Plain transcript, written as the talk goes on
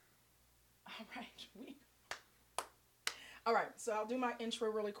right. All right, so I'll do my intro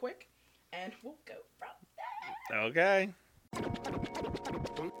really quick, and we'll go from there. Okay.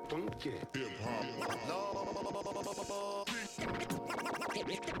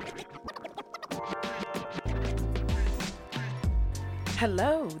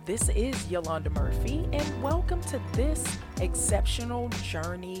 Hello, this is Yolanda Murphy, and welcome to This Exceptional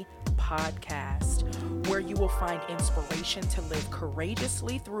Journey podcast, where you will find inspiration to live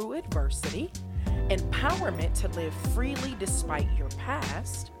courageously through adversity, empowerment to live freely despite your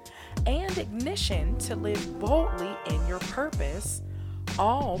past, and ignition to live boldly in your purpose,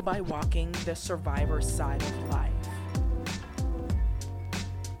 all by walking the survivor's side of life.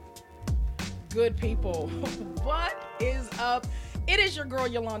 Good people, what is up? It is your girl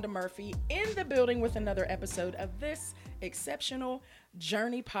Yolanda Murphy in the building with another episode of This Exceptional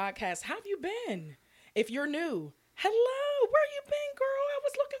Journey podcast. How have you been? If you're new, hello, where you been, girl? I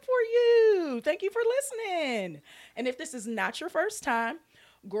was looking for you. Thank you for listening. And if this is not your first time,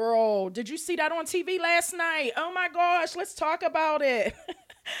 girl, did you see that on TV last night? Oh my gosh, let's talk about it.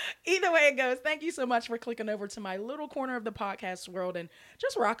 Either way it goes, thank you so much for clicking over to my little corner of the podcast world and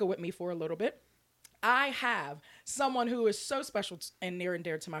just rocking with me for a little bit. I have someone who is so special and near and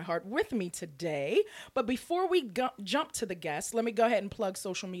dear to my heart with me today. But before we jump to the guest, let me go ahead and plug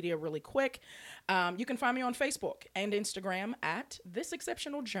social media really quick. You can find me on Facebook and Instagram at This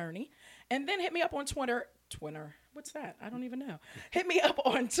Exceptional Journey. And then hit me up on Twitter. What's that? I don't even know. Hit me up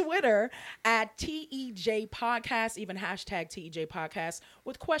on Twitter at TEJ Podcast, even hashtag TEJ Podcast,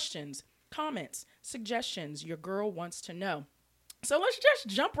 with questions, comments, suggestions your girl wants to know. So let's just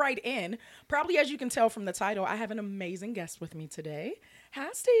jump right in. Probably as you can tell from the title, I have an amazing guest with me today. Hi,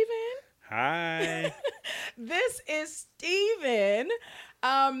 Steven. Hi. This is Steven.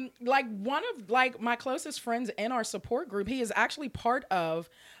 One of my closest friends in our support group. He is actually part of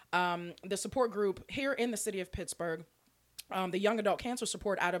the support group here in the city of Pittsburgh, the Young Adult Cancer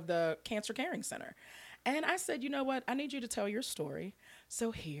Support out of the Cancer Caring Center. And I said, you know what? I need you to tell your story. So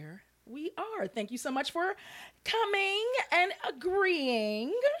here we are. Thank you so much for coming and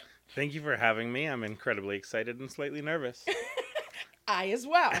agreeing. Thank you for having me. I'm incredibly excited and slightly nervous. I as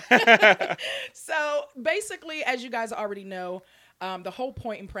well. So basically, as you guys already know, the whole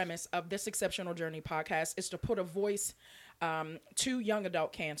point and premise of This Exceptional Journey podcast is to put a voice to young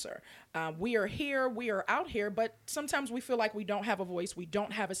adult cancer. We are out here, but sometimes we feel like we don't have a voice. We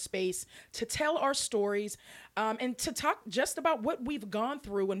don't have a space to tell our stories and to talk just about what we've gone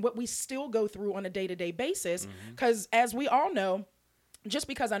through and what we still go through on a day-to-day basis. Because as we all know, just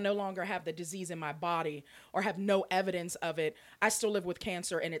because I no longer have the disease in my body or have no evidence of it, I still live with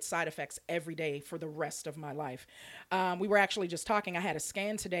cancer and its side effects every day for the rest of my life. We were actually just talking. I had a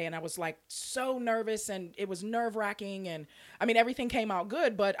scan today and I was like so nervous and it was nerve-wracking. And I mean, everything came out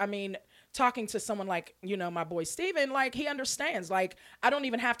good, but I mean, talking to someone like, my boy Steven, like he understands. Like, I don't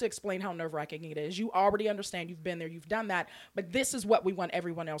even have to explain how nerve-wracking it is. You already understand. You've been there. You've done that. But this is what we want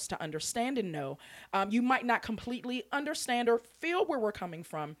everyone else to understand and know. You might not completely understand or feel where we're coming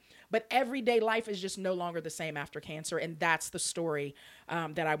from, but everyday life is just no longer the same after cancer. And that's the story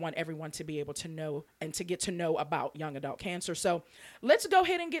that I want everyone to be able to know and to get to know about young adult cancer. So let's go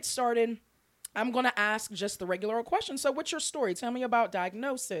ahead and get started. I'm going to ask just the regular old question. So what's your story? Tell me about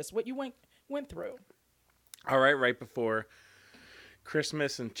diagnosis, what you went through. All right before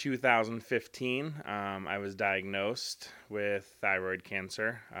Christmas in 2015, I was diagnosed with thyroid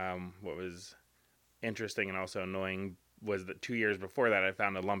cancer. What was interesting and also annoying was that 2 years before that, I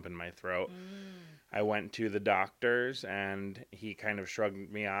found a lump in my throat. I went to the doctors and he kind of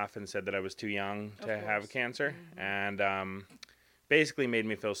shrugged me off and said that I was too young to have cancer. And basically made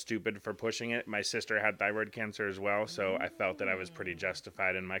me feel stupid for pushing it. My sister had thyroid cancer as well, so I felt that I was pretty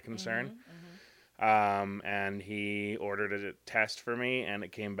justified in my concern. And he ordered a test for me, and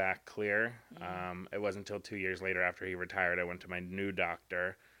it came back clear. It wasn't until 2 years later after he retired, I went to my new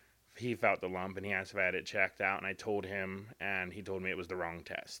doctor. He felt the lump, and he asked if I had it checked out, and I told him, and he told me it was the wrong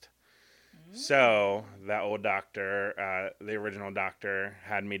test. So that old doctor, the original doctor,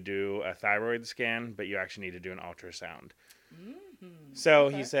 had me do a thyroid scan, but you actually need to do an ultrasound. So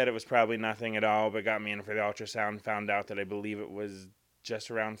he said it was probably nothing at all, but got me in for the ultrasound, found out that I believe it was just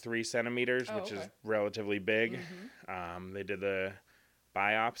around 3 centimeters, which is relatively big. They did the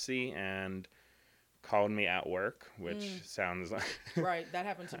biopsy and called me at work, which sounds like... Right, that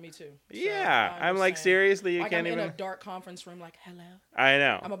happened to me too. So yeah, I'm like, seriously, you like can't I'm even... in a dark conference room like, hello? I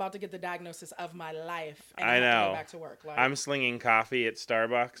know. I'm about to get the diagnosis of my life, and I I have know. to go back to work. Like, I'm slinging coffee at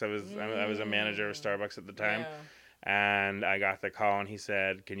Starbucks. I was a manager of Starbucks at the time. yeah. And I got the call, and he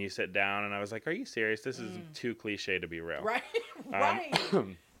said, "Can you sit down?" And I was like, "Are you serious? This is too cliche to be real." Right, right.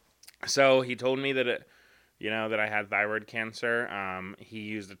 So he told me that that I had thyroid cancer. He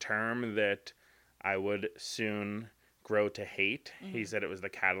used a term that I would soon grow to hate. He said it was the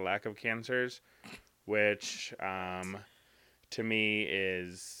Cadillac of cancers, which to me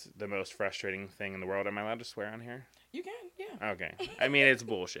is the most frustrating thing in the world. Am I allowed to swear on here? You can, yeah. Okay. I mean, it's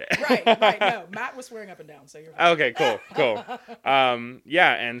bullshit. Right. No, Matt was swearing up and down, so you're fine. Okay, cool.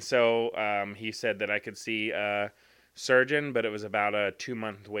 Yeah, and so he said that I could see a surgeon, but it was about a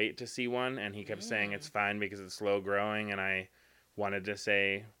 2-month wait to see one, and he kept saying it's fine because it's slow growing, and I wanted to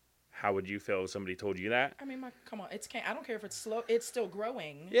say, how would you feel if somebody told you that? I mean, come on, I don't care if it's slow. It's still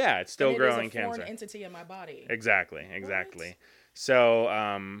growing. Yeah, it's still growing cancer. It is a foreign cancer. entity in my body. Exactly. What? So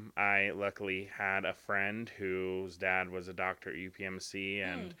I luckily had a friend whose dad was a doctor at UPMC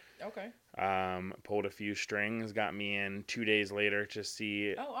and okay. Pulled a few strings, got me in 2 days later to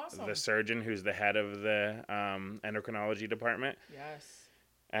see awesome. the surgeon who's the head of the endocrinology department. Yes.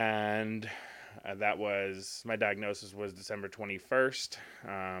 And my diagnosis was December 21st.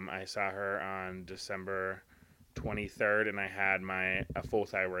 I saw her on December 23rd, and I had a full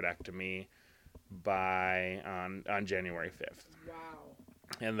thyroidectomy on January 5th. Wow.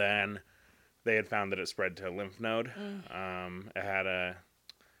 And then they had found that it spread to a lymph node. It had a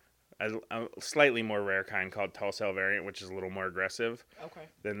slightly more rare kind called tall cell variant, which is a little more aggressive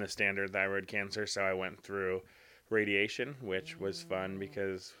than the standard thyroid cancer. So I went through radiation, which was fun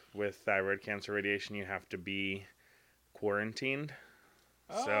because with thyroid cancer radiation, you have to be quarantined.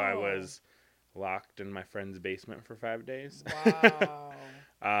 So I was locked in my friend's basement for 5 days. Wow.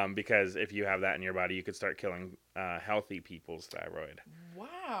 Because if you have that in your body, you could start killing healthy people's thyroid.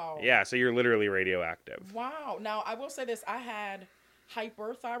 Wow. Yeah, so you're literally radioactive. Wow. Now, I will say this. I had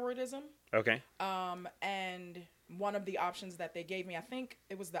hyperthyroidism. Okay. And one of the options that they gave me, I think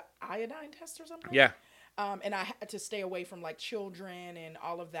it was the iodine test or something. Yeah. And I had to stay away from like children and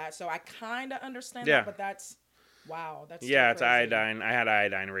all of that. So I kind of understand that, but that's it's crazy. Iodine. I had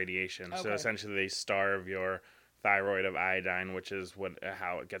iodine radiation. Okay. So essentially they starve your thyroid of iodine, which is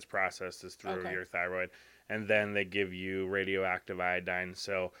how it gets processed is through your thyroid. And then they give you radioactive iodine.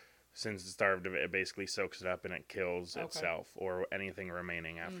 So since it's starved of it, it basically soaks it up and it kills itself or anything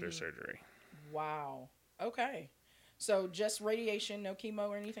remaining after surgery. Wow. Okay. So just radiation, no chemo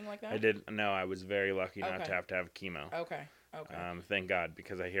or anything like that? I was very lucky not to have chemo. Okay. Thank God,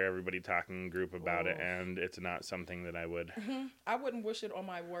 because I hear everybody talking in group about it, and it's not something that I would. I wouldn't wish it on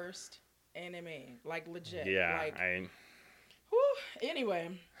my worst enemy, like legit. Yeah,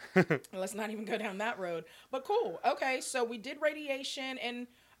 Anyway, let's not even go down that road. But cool. Okay, so we did radiation, and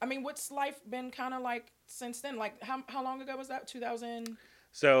I mean, what's life been kind of like since then? Like, how long ago was that? 2000.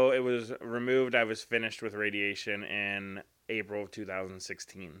 So it was removed. I was finished with radiation in April of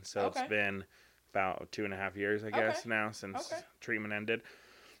 2016. So it's been about 2.5 years, I guess, now since treatment ended.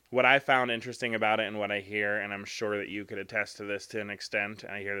 What I found interesting about it and what I hear, and I'm sure that you could attest to this to an extent,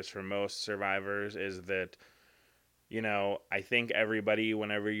 and I hear this from most survivors, is that, I think everybody,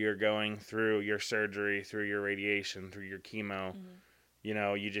 whenever you're going through your surgery, through your radiation, through your chemo,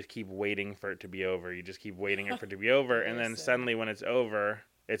 you just keep waiting for it to be over. You just keep waiting for it to be over. And then suddenly when it's over,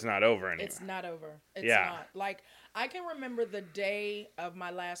 it's not over anymore. It's not over. It's not. Like, I can remember the day of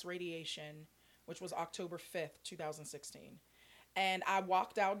my last radiation, which was October 5th, 2016. And I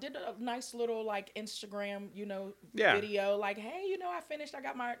walked out, did a nice little, like, Instagram, video. Like, hey, I finished. I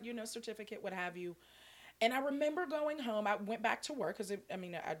got my, certificate, what have you. And I remember going home. I went back to work because,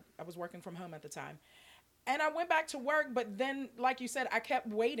 I was working from home at the time. And I went back to work, but then, like you said, I kept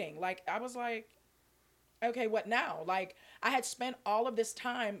waiting. Like, I was like, okay, what now? Like, I had spent all of this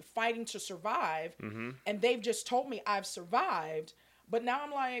time fighting to survive, and they've just told me I've survived. But now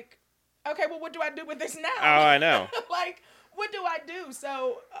I'm like, okay, well, what do I do with this now? Oh, I know. Like, what do I do?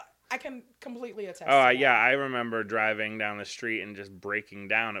 So I can completely attest to that. that. Yeah, I remember driving down the street and just breaking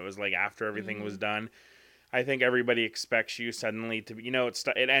down. It was like after everything was done. I think everybody expects you suddenly to,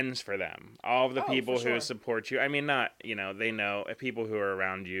 it ends for them. All of the people who support you, I mean, not, they know, people who are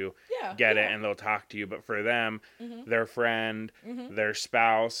around you get it and they'll talk to you. But for them, their friend, their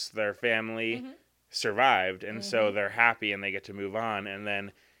spouse, their family survived. And so they're happy and they get to move on. And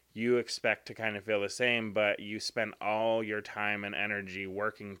then you expect to kind of feel the same, but you spent all your time and energy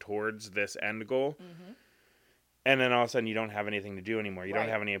working towards this end goal. And then all of a sudden, you don't have anything to do anymore. You don't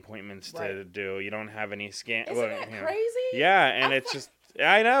have any appointments to do. You don't have any scan. Isn't that crazy? Yeah, and it's just,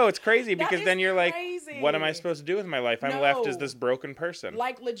 I know, it's crazy because then you're like, what am I supposed to do with my life? I'm left as this broken person.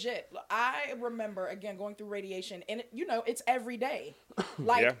 Like, legit. I remember, again, going through radiation, and, it's every day.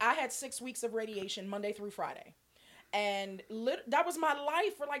 Like, I had 6 weeks of radiation Monday through Friday. And that was my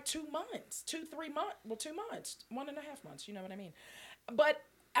life for like 2 months, 2 months, 1.5 months. You know what I mean? But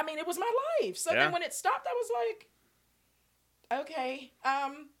I mean, it was my life. So Yeah. then when it stopped, I was like, okay.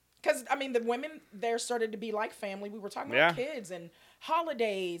 Because, I mean, the women there started to be like family. We were talking about kids and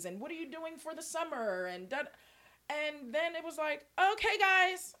holidays and what are you doing for the summer? And then it was like, okay,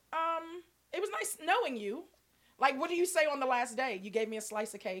 guys, it was nice knowing you. Like, what do you say on the last day? You gave me a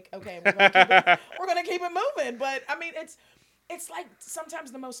slice of cake. Okay, we're gonna keep it moving. But I mean, it's like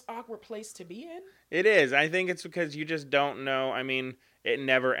sometimes the most awkward place to be in. It is. I think it's because you just don't know. I mean, it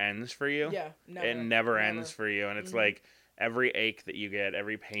never ends for you. Yeah, never. It never ends for you, and it's like every ache that you get,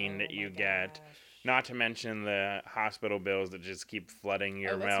 every pain that you get. Not to mention the hospital bills that just keep flooding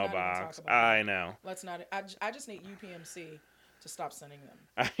your mailbox. I know. Let's not. I just need UPMC to stop sending them.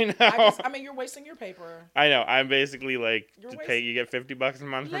 I know. I mean, you're wasting your paper. I know. I'm basically like, you get $50 a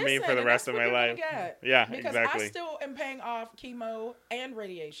month from me for the rest of my life. Yeah, because exactly. I still am paying off chemo and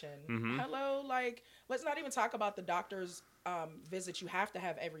radiation. Mm-hmm. Hello, like, let's not even talk about the doctor's visits you have to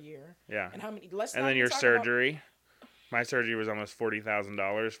have every year. Yeah. And how many? And then your surgery. My surgery was almost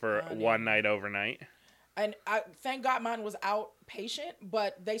 $40,000 for one night overnight. And thank God mine was outpatient,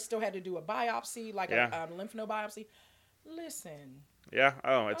 but they still had to do a biopsy, like a lymph node biopsy. Listen. Yeah.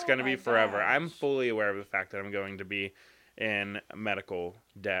 Oh, it's going to be forever. Gosh. I'm fully aware of the fact that I'm going to be in medical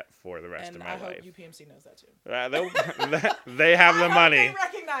debt for the rest of my life. And I hope UPMC knows that too. They have the money. They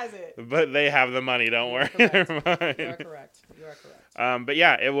recognize it. But they have the money. Don't worry. You are correct. But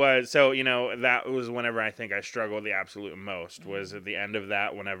yeah, it was. So, that was whenever I think I struggled the absolute most was at the end of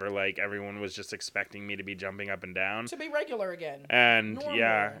that, whenever like everyone was just expecting me to be jumping up and down. To be regular again. And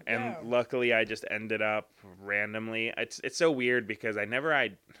luckily I just ended up randomly. It's so weird because I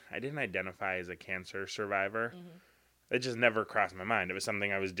didn't identify as a cancer survivor. Mm-hmm. It just never crossed my mind. It was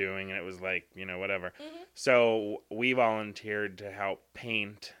something I was doing and it was like, whatever. Mm-hmm. So we volunteered to help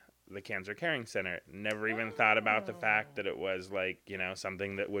paint the Cancer Caring Center. Never even thought about the fact that it was like,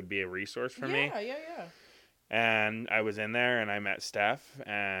 something that would be a resource for me. Yeah. And I was in there and I met Steph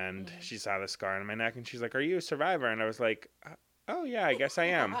and she saw the scar on my neck and she's like, "Are you a survivor?" And I was like, "Oh yeah, I guess I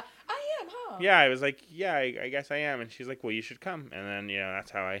am." I am, huh? Yeah, I was like, "Yeah, I guess I am." And she's like, "Well, you should come." And then,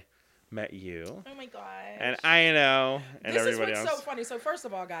 that's how I met you. Oh my gosh. And I know. And this everybody is what's else. so funny. So first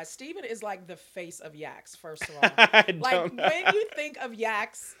of all, guys, Steven is like the face of Yaks, first of all. When you think of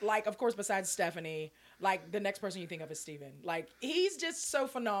Yaks, like, of course, besides Stephanie, like, the next person you think of is Steven. Like, he's just so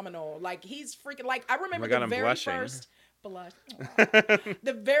phenomenal. Like, he's freaking, like, I remember the very first...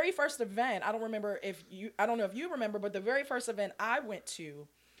 the very first event, I don't know if you remember, but the very first event I went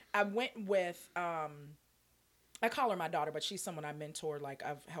with... I call her my daughter, but she's someone I mentor. Like,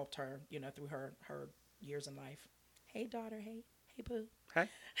 I've helped her, through her years in life. Hey, daughter. Hey, boo. Hi.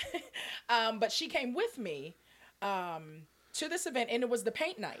 But she came with me to this event, and it was the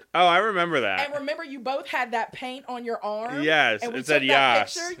paint night. Oh, I remember that. And remember, you both had that paint on your arm? Yes. And we it said took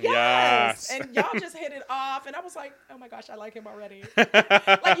yes. that picture? Yes. And y'all just hit it off. And I was like, oh, my gosh, I like him already.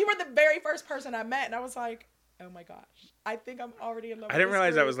 Like, you were the very first person I met, and I was like, oh my gosh, I think I'm already in love with this I didn't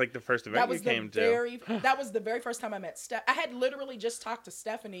realize group. That was like the first event you came to. That was the very first time I met Steph. I had literally just talked to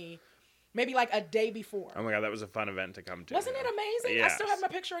Stephanie maybe like a day before. Oh my God, that was a fun event to come to. Wasn't it amazing? Yes. I still have my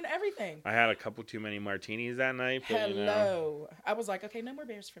picture and everything. I had a couple too many martinis that night. But, Hello. I was like, okay, no more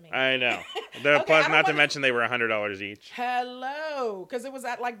beers for me. I know. Plus, not to mention they were $100 each. Hello. Because it was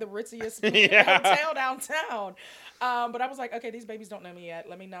at like the ritziest hotel downtown. But I was like, okay, these babies don't know me yet.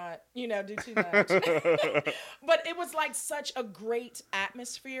 Let me not, do too much. But it was like such a great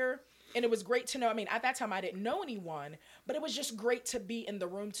atmosphere. And it was great to know. I mean, at that time, I didn't know anyone, but it was just great to be in the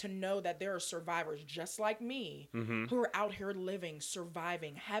room to know that there are survivors just like me who are out here living,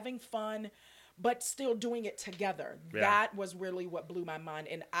 surviving, having fun, but still doing it together. Yeah. That was really what blew my mind.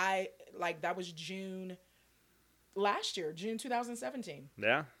 And that was June last year, June 2017.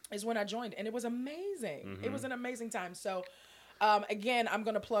 Yeah. Is when I joined. And it was amazing. Mm-hmm. It was an amazing time. So, again, I'm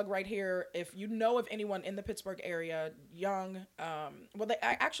going to plug right here. If you know of anyone in the Pittsburgh area, young,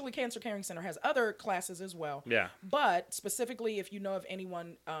 actually Cancer Caring Center has other classes as well. Yeah. But specifically, if you know of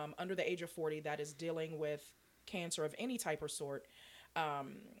anyone under the age of 40 that is dealing with cancer of any type or sort,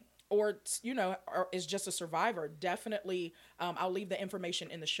 or is just a survivor, definitely, I'll leave the information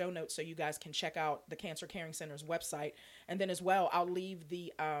in the show notes so you guys can check out the Cancer Caring Center's website. And then as well, I'll leave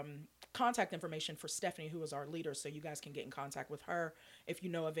the contact information for Stephanie, who is our leader, so you guys can get in contact with her if you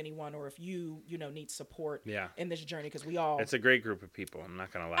know of anyone or if you need support in this journey, because it's a great group of people. I'm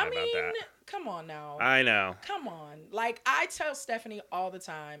not going to lie about that. Come on now. I know. Come on. Like, I tell Stephanie all the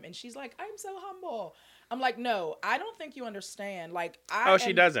time, and she's like, I'm so humble. I'm like, no, I don't think you understand. Like,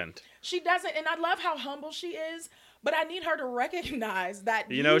 she doesn't. She doesn't. And I love how humble she is. But I need her to recognize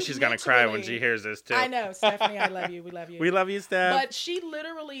that You know she's going to cry when she hears this, too. I know, Stephanie, I love you. We love you. We love you, Steph. But she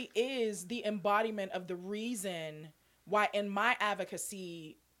literally is the embodiment of the reason why in my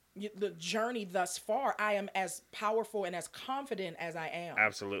advocacy, the journey thus far, I am as powerful and as confident as I am.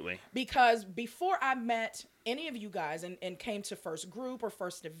 Absolutely. Because before I met any of you guys and came to first group or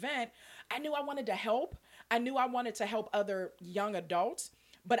first event, I knew I wanted to help. I knew I wanted to help other young adults.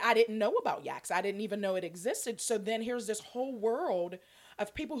 But I didn't know about Yaks. I didn't even know it existed. So then here's this whole world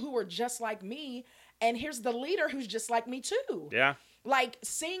of people who are just like me. And here's the leader who's just like me too. Yeah. Like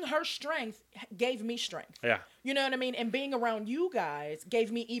seeing her strength gave me strength. Yeah. You know what I mean? And being around you guys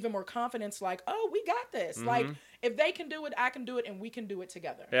gave me even more confidence. Like, oh, we got this. Mm-hmm. Like if they can do it, I can do it and we can do it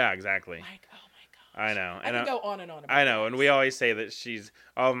together. Yeah, exactly. Like, oh my gosh. I know. I can go on and on about I know. this. And we always say that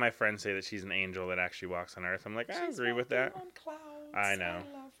all of my friends say that she's an angel that actually walks on earth. I'm like, I She's agree with that. walking on clouds. I know.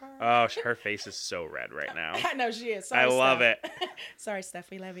 I love her. Oh, her face is so red right now. I know she is. I Sorry, love Steph. it. Sorry,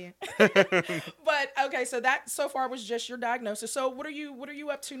 Steph, we love you. But okay, so that so far was just your diagnosis. So what are you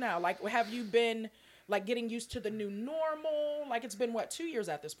up to now? Like, have you been like getting used to the new normal? Like, it's been what, 2 years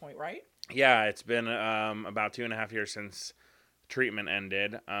at this point, right? Yeah, it's been about 2.5 years since treatment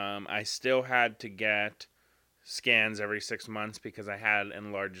ended. I still had to get scans every 6 months because I had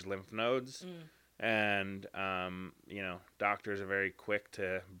enlarged lymph nodes. And, doctors are very quick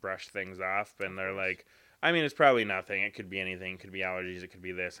to brush things off. And they're like, I mean, it's probably nothing. It could be anything. It could be allergies. It could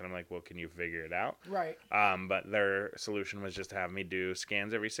be this. And I'm like, well, can you figure it out? Right. But their solution was just to have me do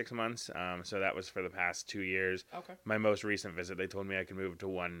scans every 6 months. So that was for the past 2 years. Okay. My most recent visit, they told me I could move to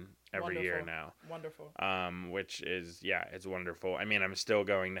one every year now. Wonderful. Which is, it's wonderful. I mean, I'm still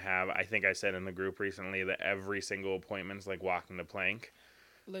going to have, I think I said in the group recently that every single appointment's like walking the plank.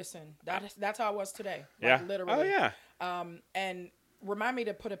 Listen, that's how I was today. Like, Yeah. literally. Oh, yeah. And remind me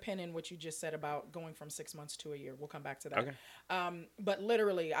to put a pin in what you just said about going from 6 months to a year. We'll come back to that. Okay. But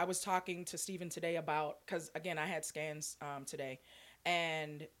literally, I was talking to Stephen today about, because again, I had scans today,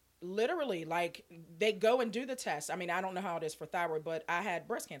 and literally, like, they go and do the test. I mean, I don't know how it is for thyroid, but I had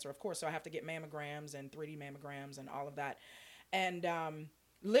breast cancer, of course, so I have to get mammograms and 3D mammograms and all of that. And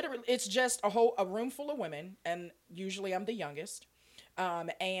literally, it's just a room full of women, and usually I'm the youngest.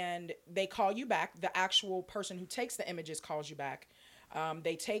 And they call you back. The actual person who takes the images calls you back.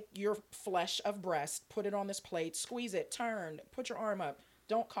 They take your flesh of breast, put it on this plate, squeeze it, turn, put your arm up,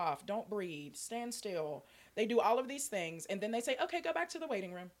 don't cough, don't breathe, stand still. They do all of these things, and then they say, okay, go back to the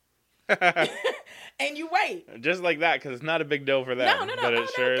waiting room. And you wait. Just like that, because it's not a big deal for them. No. But it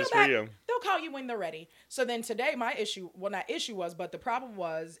sure is for you. They'll call you when they're ready. So then today, my issue, well, not issue was, but the problem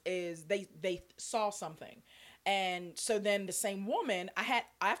is they saw something. And so then the same woman,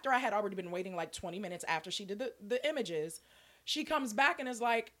 after I had already been waiting like 20 minutes after she did the images, she comes back and is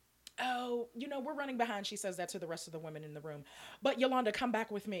like, oh, we're running behind. She says that to the rest of the women in the room. But Yolanda, come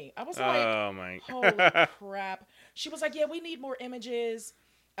back with me. I was like, oh my. Holy crap. She was like, yeah, we need more images.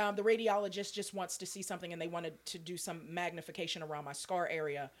 The radiologist just wants to see something, and they wanted to do some magnification around my scar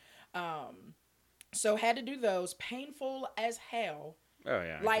area. So had to do those. Painful as hell. Oh,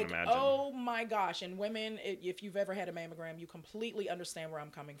 yeah, I like, can imagine. Oh my gosh. And women, if you've ever had a mammogram, you completely understand where I'm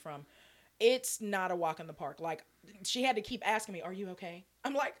coming from. It's not a walk in the park. Like, she had to keep asking me, are you okay?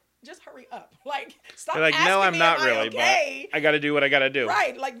 I'm like, just hurry up. Like, stop You're like, asking no, I'm me, not am really, I okay? but I got to do what I got to do.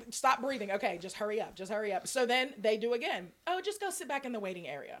 Right. Like, stop breathing. Okay, just hurry up. So then they do again. Oh, just go sit back in the waiting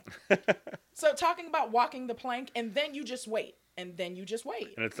area. So talking about walking the plank, and then you just wait. And then you just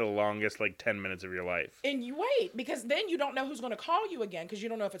wait. And it's the longest, 10 minutes of your life. And you wait, because then you don't know who's going to call you again, because you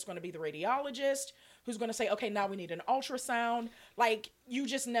don't know if it's going to be the radiologist who's going to say, okay, now we need an ultrasound. Like, you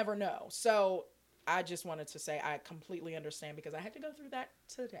just never know. So I just wanted to say I completely understand, because I had to go through that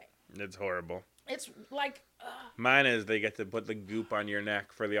today. It's horrible. It's like... Mine is they get to put the goop on your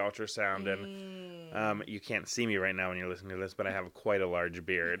neck for the ultrasound. And you can't see me right now when you're listening to this, but I have quite a large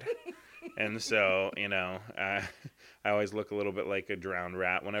beard. And so, I always look a little bit like a drowned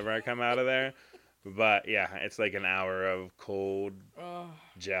rat whenever I come out of there. But yeah, it's like an hour of cold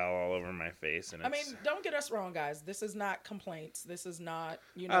gel all over my face. And I mean, don't get us wrong, guys. This is not complaints. This is not,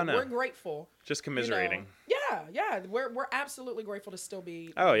 Oh, no. We're grateful. Just commiserating. Yeah. We're absolutely grateful to still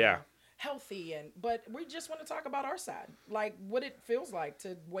be healthy. But we just want to talk about our side. Like, what it feels like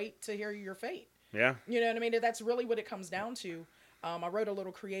to wait to hear your fate. Yeah. You know what I mean? That's really what it comes down to. I wrote a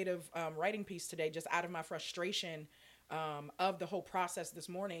little creative writing piece today, just out of my frustration of the whole process this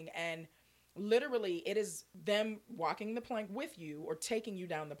morning. And literally, it is them walking the plank with you or taking you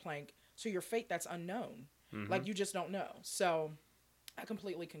down the plank to your fate that's unknown. Mm-hmm. Like, you just don't know. So I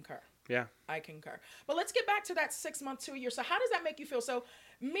completely concur. Yeah. I concur. But let's get back to that 6 month to a year. So how does that make you feel? So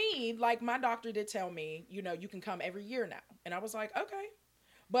me, like my doctor did tell me, you can come every year now. And I was like, okay.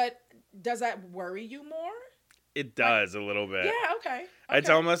 But does that worry you more? It does a little bit. Yeah, okay. It's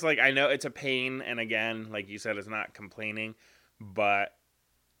Okay. almost like, I know it's a pain, and again, like you said, it's not complaining, but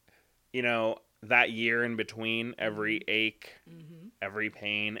that year in between, every ache, Mm-hmm. every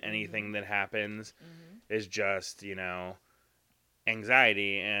pain, anything that happens Mm-hmm. is just,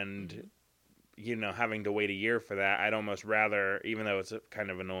 anxiety, and Mm-hmm. having to wait a year for that. I'd almost rather, even though it's kind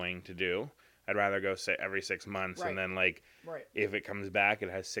of annoying to do, I'd rather go say every 6 months, Right. and then like Right. if it comes back, it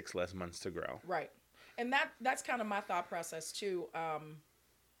has 6 less months to grow. Right. And that's kind of my thought process too. I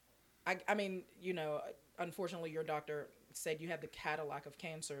mean, unfortunately, your doctor said you had the Cadillac of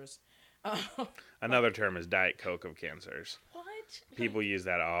cancers. Another term is Diet Coke of cancers. What? People use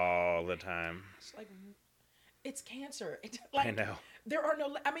that all the time. It's like it's cancer. It's I like know. there are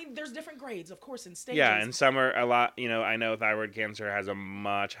no. I mean, there's different grades, of course, in stages. Yeah, and some are a lot. I know thyroid cancer has a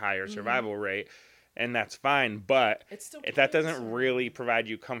much higher survival rate, and that's fine. But It's still that doesn't cancer. really provide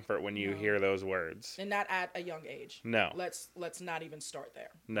you comfort when you No. hear those words. And not at a young age. No. Let's not even start there.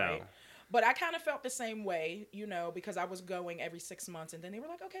 No. Right? But I kind of felt the same way, because I was going every 6 months, and then they were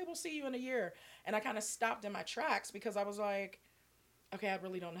like, "Okay, we'll see you in a year," and I kind of stopped in my tracks because I was like, "Okay, I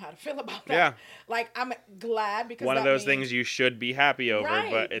really don't know how to feel about that." Yeah. Like I'm glad because One of that those means- things you should be happy over,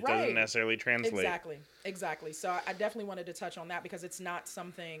 Right, but it right. doesn't necessarily translate. Exactly. So I definitely wanted to touch on that because it's not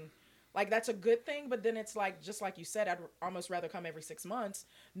something like that's a good thing, but then it's like just like you said, I'd almost rather come every 6 months,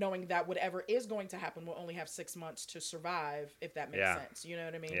 knowing that whatever is going to happen will only have 6 months to survive, if that makes sense. You know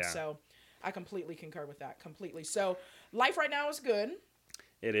what I mean? Yeah. So I completely concur with that. Completely. So life right now is good.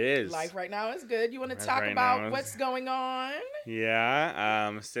 It is. Life right now is good. You want to Life talk right about now is- what's going on?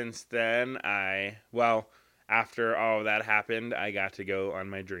 Yeah. Since then, after all of that happened, I got to go on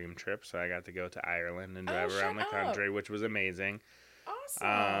my dream trip. So I got to go to Ireland and drive around the shut up. country, which was amazing.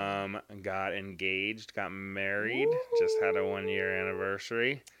 Awesome. Got engaged, got married, just had a 1-year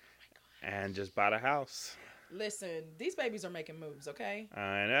anniversary, and just bought a house. Listen, these babies are making moves, okay?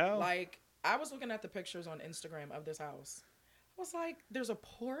 I know. Like, I was looking at the pictures on Instagram of this house. I was like, there's a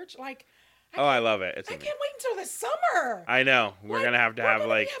porch? Like, I love it. It's I amazing. can't wait until the summer. I know. We're Like, gonna have to we're have gonna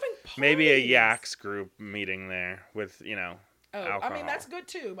be like having maybe a parties. Yaks group meeting there with Oh, alcohol. I mean, that's good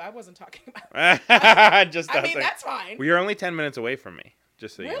too, but I wasn't talking about just I mean, us, like- that's fine. Well, you're only 10 minutes away from me,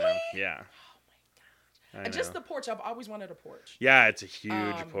 just so you know. Really? Yeah. Oh I And just know. the porch, I've always wanted a porch. Yeah, it's a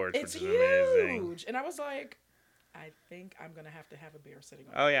huge porch, It's which is amazing. huge. And I was like, I think I'm going to have a beer sitting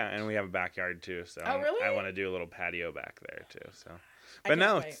on Oh yeah, and we have a backyard too, so Oh, really? I want to do a little patio back there too. So, I but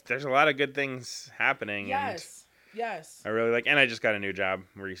no, can't wait. there's a lot of good things happening, Yes. Yes. and I really like. And I just got a new job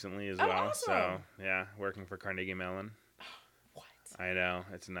recently as Oh, well. So awesome. yeah, working for Carnegie Mellon. What? I know,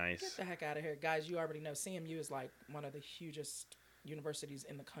 it's Get nice. the heck out of here. Guys, you already know CMU is like one of the hugest universities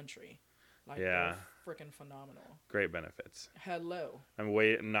in the country. Like, Yeah. they're freaking phenomenal. Great benefits. Hello.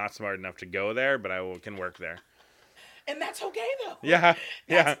 I'm not smart enough to go there, but can work there. And that's okay, though. Yeah,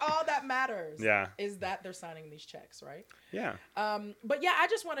 yeah, That's all that matters. Yeah. Is that they're signing these checks, right? yeah. But yeah, I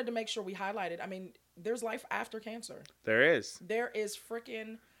just wanted to make sure we highlighted. I mean, there's life after cancer. There is. There is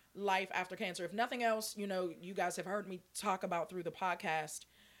freaking life after cancer. If nothing else, you guys have heard me talk about through the podcast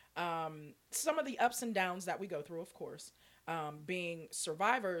some of the ups and downs that we go through, of course, being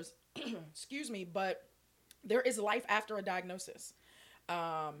survivors, excuse me, but there is life after a diagnosis.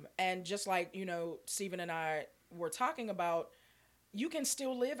 And just like, Stephen and I were talking about, you can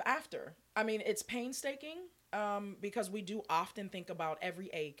still live after. I mean, it's painstaking because we do often think about every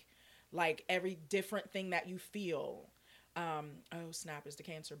ache, like every different thing that you feel. Oh, snap, is the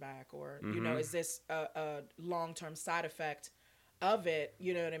cancer back? Or, is this a long-term side effect of it?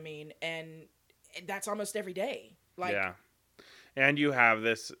 You know what I mean? And that's almost every day. Like, yeah. And you have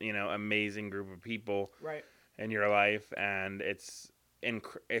this, amazing group of people right. in your life, and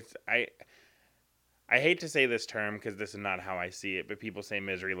I hate to say this term because this is not how I see it, but people say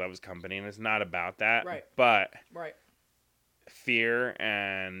misery loves company, and it's not about that. Right. But Right. fear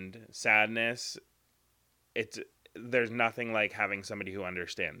and sadness, there's nothing like having somebody who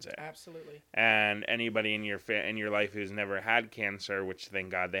understands it. Absolutely. And anybody in your life who's never had cancer, which thank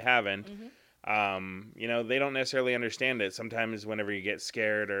God they haven't, they don't necessarily understand it. Sometimes whenever you get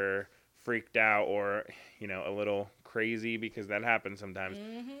scared or freaked out or, a little crazy, because that happens sometimes,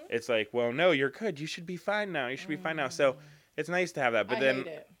 it's like, well, no, you're good. You should be fine now. You should be fine now. So it's nice to have that. But I then hate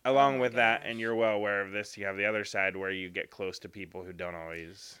it. along Oh my with that, gosh. and you're well aware of this, you have the other side where you get close to people who don't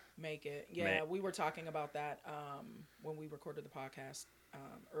always Make it. Yeah, we were talking about that when we recorded the podcast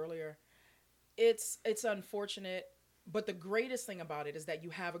earlier. It's unfortunate But the greatest thing about it is that you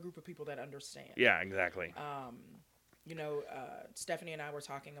have a group of people that understand. Yeah, exactly. Stephanie and I were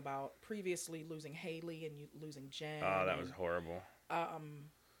talking about previously losing Haley and losing Jen. Oh, that was horrible.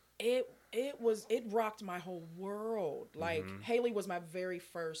 It rocked my whole world. Like, Haley was my very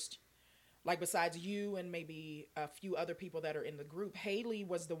first, like, besides you and maybe a few other people that are in the group, Haley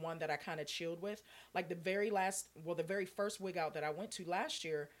was the one that I kind of chilled with. Like, the very first wig out that I went to last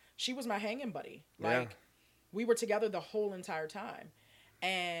year, she was my hanging buddy. Like, we were together the whole entire time.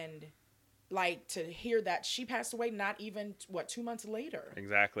 And, like, to hear that she passed away not even, 2 months later.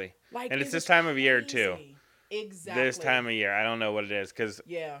 Exactly. Like, and it's this time of year, too. Exactly. This time of year. I don't know what it is, because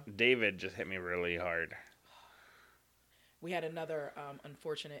yeah. David just hit me really hard. We had another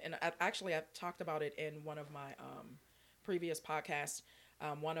unfortunate, and I talked about it in one of my previous podcasts.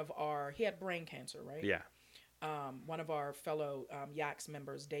 He had brain cancer, right? Yeah. One of our fellow Yaks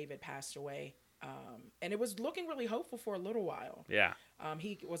members, David, passed away. And it was looking really hopeful for a little while. Yeah.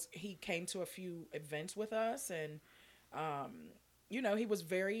 He came to a few events with us, and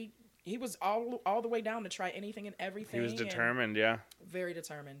he was all the way down to try anything and everything. He was determined, yeah. Very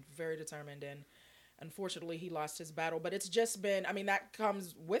determined, and unfortunately he lost his battle. But it's just been, I mean, that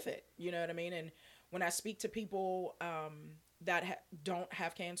comes with it, you know what I mean? And when I speak to people that don't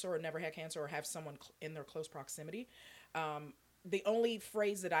have cancer or never had cancer or have someone in their close proximity, the only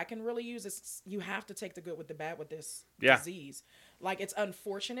phrase that I can really use is you have to take the good with the bad with this disease. Like, it's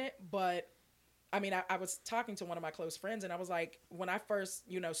unfortunate, but I mean, I was talking to one of my close friends, and I was like, when I first,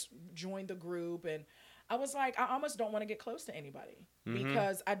 joined the group, and I was like, I almost don't want to get close to anybody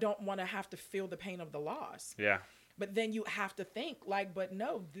because I don't want to have to feel the pain of the loss. Yeah. But then you have to think, like, but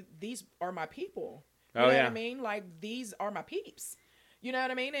no, these are my people. You know what I mean? Like, these are my peeps. You know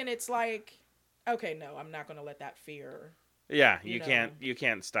what I mean? And it's like, okay, no, I'm not going to let that fear. Yeah, you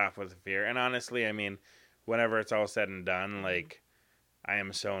can't stop with the fear. And honestly, I mean, whenever it's all said and done, like, I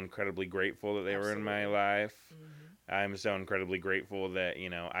am so incredibly grateful that they were in my life. I'm so incredibly grateful that,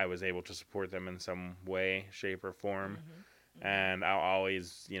 I was able to support them in some way, shape, or form. And I'll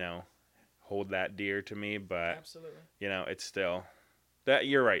always, hold that dear to me. But, absolutely. It's still... That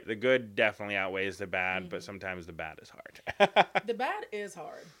you're right. The good definitely outweighs the bad, but sometimes the bad is hard. The bad is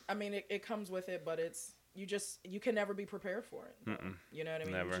hard. I mean, it comes with it, but you can never be prepared for it. You know what I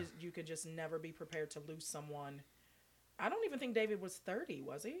mean? Never. You could just never be prepared to lose someone. I don't even think David was 30,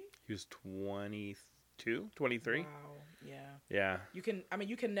 was he? He was 22, 23. Wow. Yeah. Yeah. You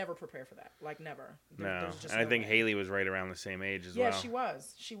can never prepare for that. Like, never. No. And I think Haley was right around the same age as well. Yeah,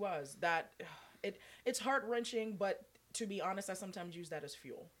 she was. It's heart-wrenching, but to be honest, I sometimes use that as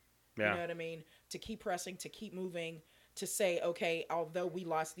fuel. Yeah. You know what I mean? To keep pressing, to keep moving, to say, okay, although we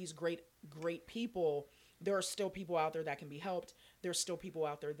lost these great, great people, there are still people out there that can be helped. There's still people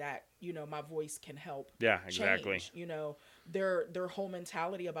out there that, my voice can help. Yeah, exactly. Change, their whole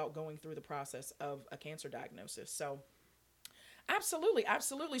mentality about going through the process of a cancer diagnosis. So absolutely.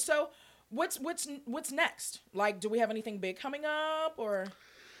 Absolutely. So what's next? Like, do we have anything big coming up or?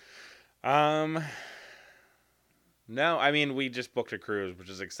 No, I mean, we just booked a cruise, which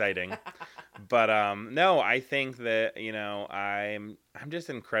is exciting. But no, I think that, I'm just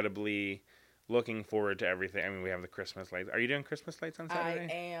incredibly looking forward to everything. I mean, we have the Christmas lights. Are you doing Christmas lights on Saturday?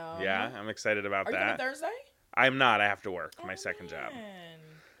 I am. Yeah, I'm excited about that. Are you going Thursday? I'm not. I have to work my second job.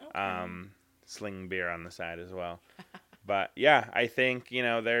 Okay. Slinging beer on the side as well. But yeah, I think,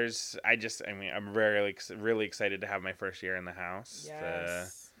 I'm really excited to have my first year in the house.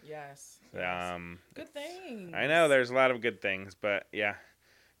 Yes. Good things. I know there's a lot of good things, but yeah.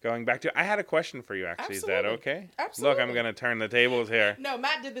 Going back to, I had a question for you, actually. Absolutely. Is that okay? Absolutely. Look, I'm going to turn the tables here. No,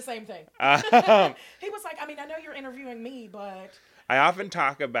 Matt did the same thing. He was like, I know you're interviewing me, but... I often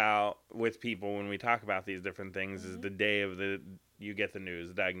talk about, with people, when we talk about these different things, is the day of you get the news,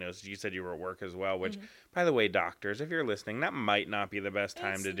 the diagnosis. You said you were at work as well, which, by the way, doctors, if you're listening, that might not be the best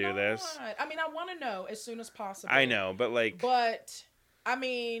time to do this. I want to know as soon as possible. I know, but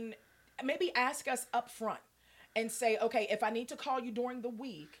maybe ask us up front. And say, okay, if I need to call you during the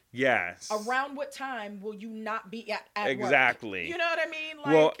week, yes, around what time will you not be at exactly work? You know what I mean? Like,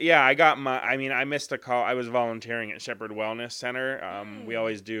 well, yeah, I missed a call. I was volunteering at Shepherd Wellness Center. We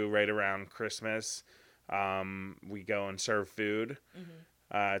always do right around Christmas. We go and serve food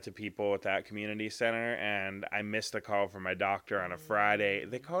to people at that community center. And I missed a call from my doctor on a Friday.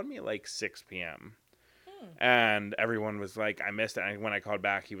 They called me at like 6 p.m. And everyone was like, I missed it. And when I called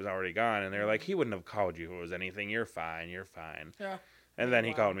back, he was already gone. And they were like, he wouldn't have called you if it was anything. You're fine. Yeah. And then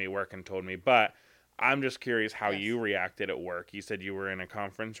he called me at work and told me. But I'm just curious how you reacted at work. You said you were in a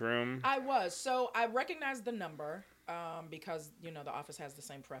conference room. I was. So I recognized the number because, the office has the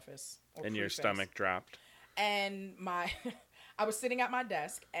same preface. And your stomach dropped. And I was sitting at my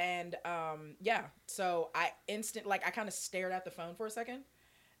desk, and yeah, so I I kind of stared at the phone for a second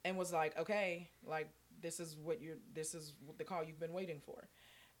and was like, okay, like this is the call you've been waiting for.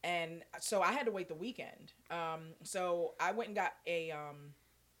 And so I had to wait the weekend. So I went and got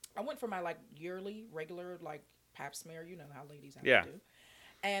I went for my like yearly regular like pap smear. You know how ladies have Yeah. to do.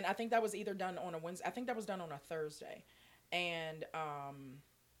 And I think that was either done on a Wednesday. I think that was done on a Thursday. And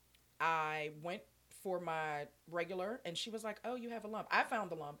I went for my regular, and she was like, "Oh, you have a lump." I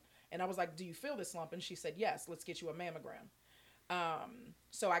found the lump, and I was like, "Do you feel this lump?" And she said, "Yes. Let's get you a mammogram."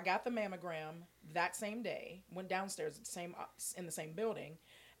 So I got the mammogram that same day. Went downstairs in the same building,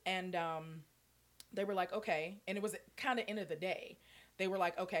 and they were like, "Okay." And it was kind of end of the day. They were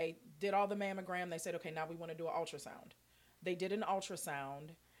like, "Okay." Did all the mammogram. They said, "Okay, now we want to do an ultrasound." They did an ultrasound,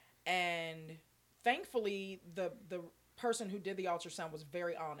 and thankfully the person who did the ultrasound was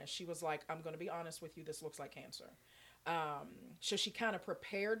very honest. She was like, "I'm going to be honest with you. This looks like cancer." So she kind of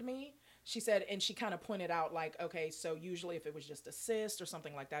prepared me. She said, and she kind of pointed out like, okay, so usually if it was just a cyst or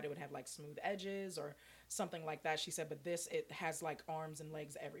something like that, it would have like smooth edges or something like that. She said, but this, it has like arms and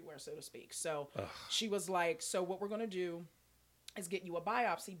legs everywhere, so to speak. So Ugh. she was like, so what we're going to do is get you a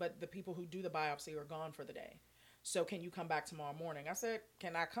biopsy, but the people who do the biopsy are gone for the day. So can you come back tomorrow morning? I said,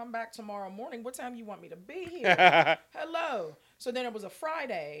 can I come back tomorrow morning? What time you want me to be here? Hello. So then it was a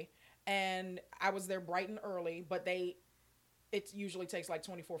Friday, and I was there bright and early, but it usually takes like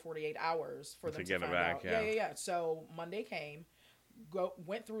 24, 48 hours for them to get it find back. out. Yeah. Yeah. So Monday came,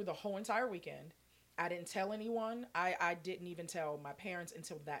 went through the whole entire weekend. I didn't tell anyone. I didn't even tell my parents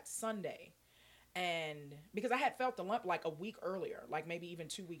until that Sunday. And because I had felt the lump like a week earlier, like maybe even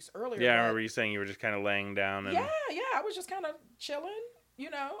 2 weeks earlier. Yeah, I remember you saying you were just kind of laying down. And... Yeah. I was just kind of chilling. You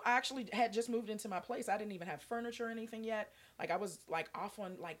know, I actually had just moved into my place. I didn't even have furniture or anything yet. Like I was like off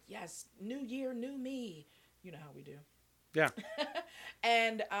on like, yes, new year, new me. You know how we do. Yeah.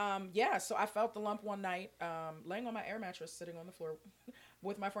 And yeah, so I felt the lump one night, laying on my air mattress, sitting on the floor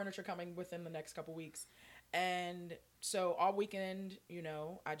with my furniture coming within the next couple weeks. And so all weekend, you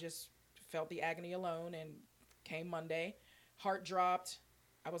know, I just felt the agony alone, and came Monday, heart dropped.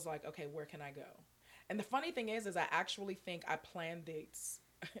 I was like, okay, where can I go? And the funny thing is I actually think I planned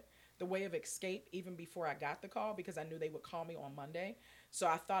the way of escape even before I got the call, because I knew they would call me on Monday. So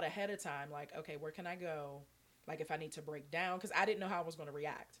I thought ahead of time, like, okay, where can I go? Like if I need to break down, because I didn't know how I was going to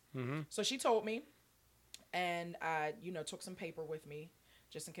react. Mm-hmm. So she told me, and I, you know, took some paper with me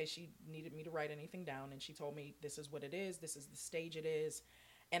just in case she needed me to write anything down. And she told me, this is what it is. This is the stage it is.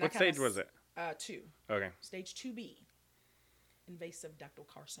 And what stage was it? 2. Okay. Stage 2B. Invasive ductal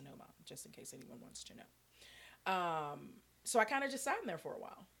carcinoma, just in case anyone wants to know. So I kind of just sat in there for a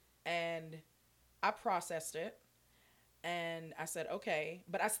while, and I processed it, and I said, okay.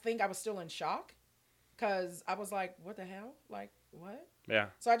 But I think I was still in shock, because I was like, what the hell? Like, what? Yeah.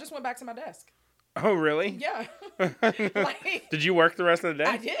 So I just went back to my desk. Oh, really? Yeah. Did you work the rest of the day?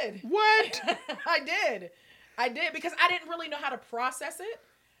 I did. What? I did because I didn't really know how to process it.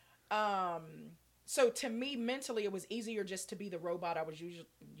 So to me, mentally, it was easier just to be the robot I was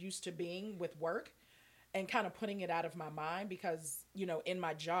used to being with work, and kind of putting it out of my mind, because, you know, in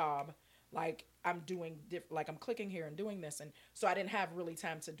my job, like I'm doing, like I'm clicking here and doing this. And so I didn't have really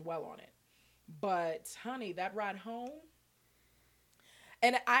time to dwell on it. But honey, that ride home,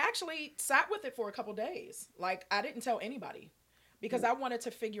 and I actually sat with it for a couple days. Like I didn't tell anybody, because I wanted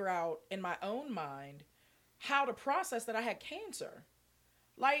to figure out in my own mind how to process that I had cancer.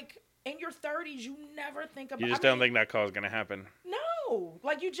 Like in your 30s, you never think about. You just don't think that call is gonna happen. No,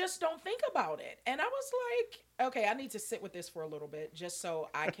 like you just don't think about it. And I was like, okay, I need to sit with this for a little bit just so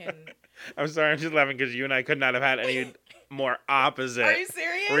I can. I'm sorry, I'm just laughing because you and I could not have had any more opposite Are you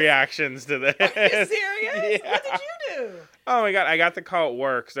serious? reactions to this. Are you serious? Yeah. What did you do? Oh my god, I got the call at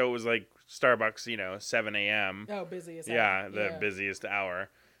work, so it was like Starbucks, 7 a.m. Oh, busy as hell. The busiest hour.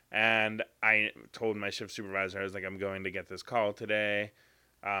 And I told my shift supervisor, I was like, I'm going to get this call today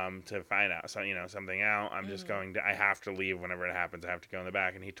to find out something out. I'm just going to, I have to leave whenever it happens. I have to go in the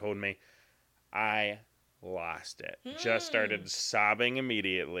back. And he told me I lost it. Just started sobbing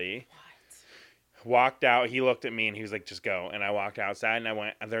immediately. What? Walked out. He looked at me and he was like, just go. And I walked outside and I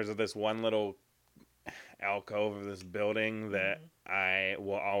went, there's this one little alcove of this building that I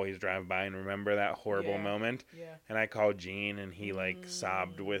will always drive by and remember that horrible moment. Yeah. And I called Gene and he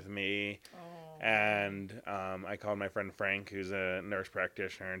sobbed with me. Oh. And I called my friend Frank, who's a nurse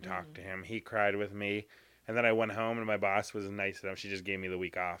practitioner, and talked to him. He cried with me. And then I went home and my boss was nice enough. She just gave me the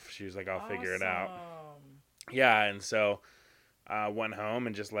week off. She was like, I'll figure it out. Yeah. And so I went home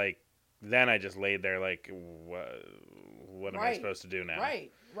and just then I just laid there like, what am I supposed to do now?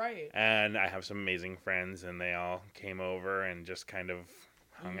 Right. And I have some amazing friends, and they all came over and just kind of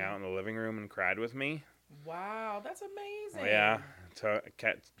hung out in the living room and cried with me. Wow, that's amazing. Oh, yeah. So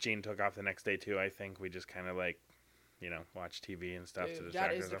Jean took off the next day too. I think we just kind of like, watch TV and stuff to distract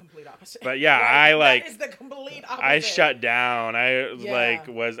That is ourselves. the complete opposite. But yeah, that is the complete opposite. I shut down. I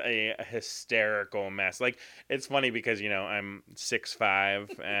was a hysterical mess. Like, it's funny because I'm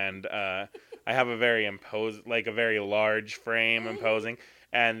 6'5" and I have a very large frame, imposing.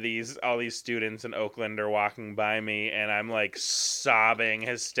 And all these students in Oakland are walking by me, and I'm like sobbing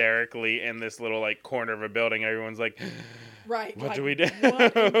hysterically in this little like corner of a building. Everyone's like, right, what do we do?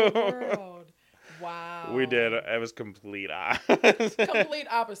 What in the world? Wow. We did. It was complete opposite. Complete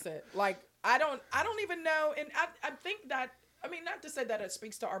opposite. Like, I don't even know. And I think that, I mean, not to say that it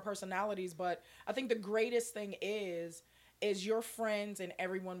speaks to our personalities, but I think the greatest thing is your friends and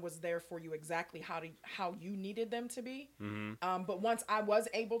everyone was there for you exactly how you needed them to be. Mm-hmm. But once I was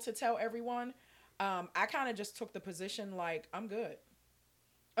able to tell everyone, I kind of just took the position like, I'm good.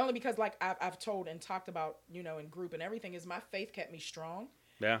 Only because like I've told and talked about, in group and everything, is my faith kept me strong.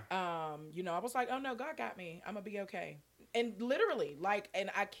 Yeah. I was like, oh no, God got me. I'm gonna be okay. And literally, and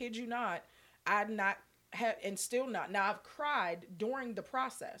I kid you not, I'd not had, and still not. Now I've cried during the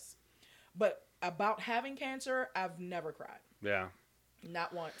process, but about having cancer, I've never cried. Yeah.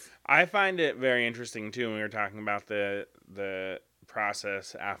 Not once. I find it very interesting too when we were talking about the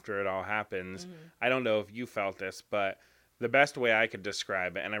process after it all happens. Mm-hmm. I don't know if you felt this, but the best way I could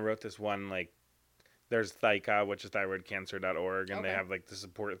describe it, and I wrote this one, like, there's THYCA, which is thyroidcancer.org, and they have like the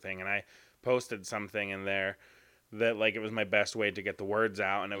support thing, and I posted something in there that like it was my best way to get the words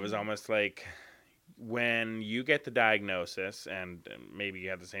out, and it was almost like when you get the diagnosis, and maybe you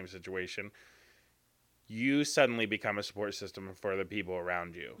have the same situation, you suddenly become a support system for the people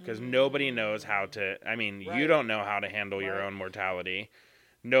around you, because nobody knows how to, you don't know how to handle your own mortality.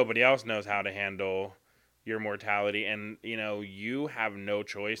 Nobody else knows how to handle your mortality, and you have no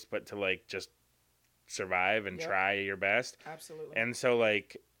choice but to like just survive and try your best. Absolutely. And so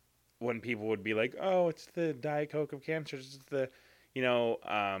like when people would be like, oh, it's the Diet Coke of cancers, it's the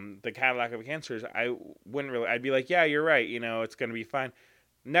the Cadillac of cancers, I'd be like, yeah, you're right, it's going to be fine.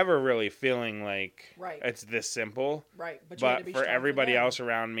 Never really feeling like it's this simple. Right. But for everybody else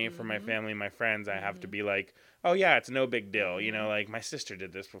around me, for my family, my friends, I have to be like, oh yeah, it's no big deal. Like my sister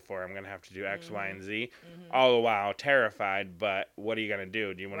did this before. I'm going to have to do X, Y, and Z. All the while terrified, but what are you going to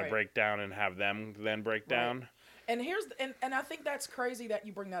do? Do you want to break down and have them then break down? And and I think that's crazy that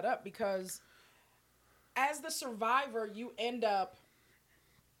you bring that up, because as the survivor, you end up,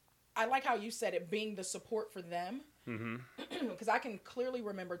 I like how you said it, being the support for them. Because I can clearly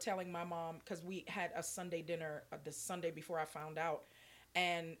remember telling my mom, because we had a Sunday dinner the Sunday before I found out,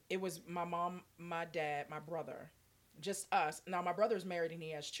 and it was my mom, my dad, my brother, just us. Now my brother's married and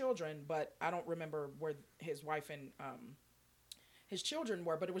he has children, but I don't remember where his wife and his children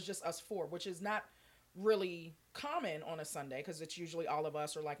were, but it was just us four, which is not really common on a Sunday, because it's usually all of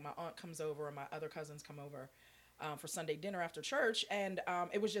us, or like my aunt comes over or my other cousins come over for Sunday dinner after church, and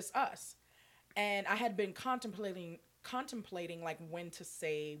it was just us. And I had been contemplating like when to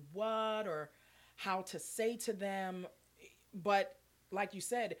say what or how to say to them. But like you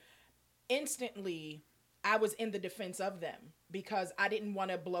said, instantly I was in the defense of them, because I didn't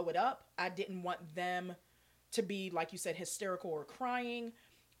want to blow it up. I didn't want them to be, like you said, hysterical or crying.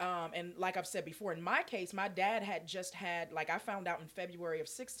 And like I've said before, in my case, my dad had just had, like, I found out in February of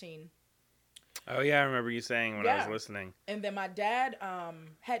 16. Oh, yeah, I remember you saying when I was listening. And then my dad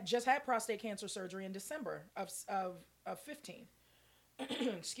had just had prostate cancer surgery in December of 15.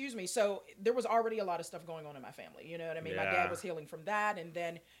 Excuse me. So there was already a lot of stuff going on in my family. You know what I mean? Yeah. My dad was healing from that, and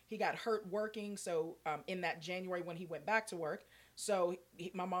then he got hurt working. So in that January when he went back to work, so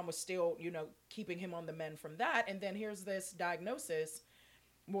my mom was still, keeping him on the mend from that. And then here's this diagnosis.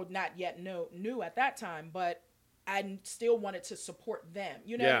 Well, not yet new at that time, but I still wanted to support them.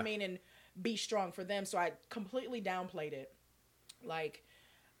 You know what I mean? And be strong for them. So I completely downplayed it. Like,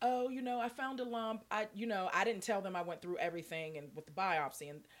 oh, I found a lump. I didn't tell them I went through everything and with the biopsy.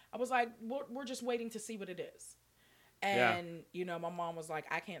 And I was like, we're just waiting to see what it is. And, my mom was like,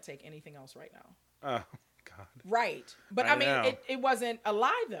 I can't take anything else right now. Oh, God. Right. But it wasn't a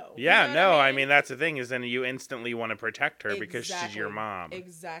lie, though. Yeah, you know I mean, that's the thing, is then you instantly want to protect her because she's your mom.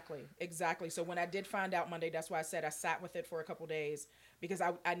 Exactly. So when I did find out Monday, that's why I said I sat with it for a couple days, because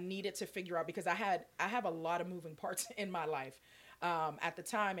I needed to figure out, because I have a lot of moving parts in my life. At the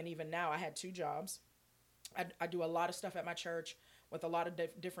time, and even now, I had 2 jobs. I do a lot of stuff at my church with a lot of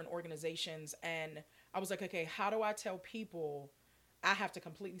different organizations. And I was like, okay, how do I tell people I have to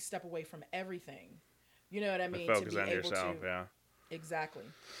completely step away from everything. You know what I mean? Focus to be on able yourself, to, yeah. exactly.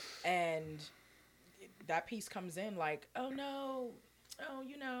 And that piece comes in like, oh no,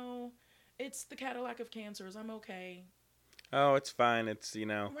 oh, it's the Cadillac of cancers. I'm okay. Oh, it's fine. It's,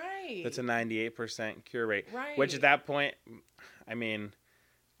 Right. that's a 98% cure rate. Which at Right. that point, I mean,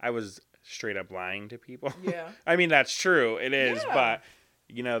 I was straight up lying to people. Yeah. I mean, that's true. It is. Yeah. But,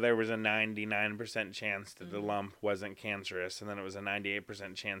 there was a 99% chance that the Mm-hmm. lump wasn't cancerous. And then it was a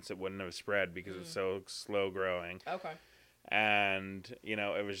 98% chance it wouldn't have spread because it's so slow growing. Okay. And,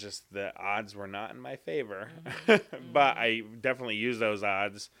 it was just the odds were not in my favor. Mm-hmm. But I definitely used those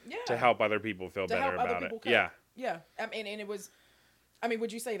odds Yeah. to help other people feel To better help other about people it. cope. Yeah. Yeah. And it was,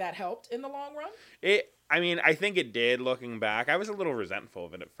 would you say that helped in the long run? I think it did looking back. I was a little resentful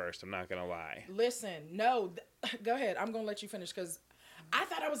of it at first. I'm not going to lie. Listen, no, go ahead. I'm going to let you finish because I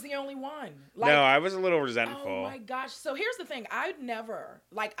thought I was the only one. No, I was a little resentful. Oh my gosh. So here's the thing. I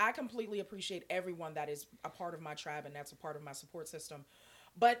completely appreciate everyone that is a part of my tribe and that's a part of my support system.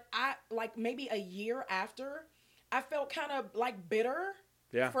 But maybe a year after, I felt kind of bitter,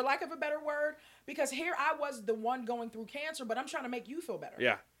 Yeah. for lack of a better word, because here I was the one going through cancer, but I'm trying to make you feel better.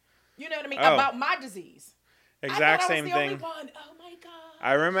 Yeah. You know what I mean? Oh. About my disease. Exact I same was the thing. only one. Oh my God.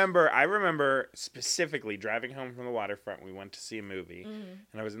 I remember specifically driving home from the waterfront. We went to see a movie,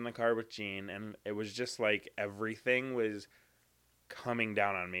 and I was in the car with Gene, and it was just like everything was coming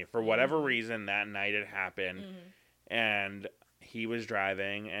down on me for whatever reason. That night it happened, and he was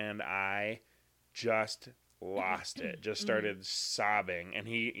driving, and I just lost it. Just started sobbing, and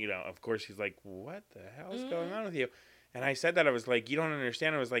he, of course, he's like, "What the hell is going on with you?" And I said that, I was like, "You don't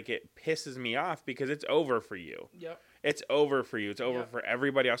understand." I was like, "It pisses me off because it's over for you. Yep. It's over for you. It's over Yep. for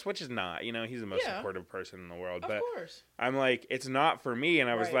everybody else," which is not. He's the most Yeah. supportive person in the world. Of But course. I'm like, it's not for me. And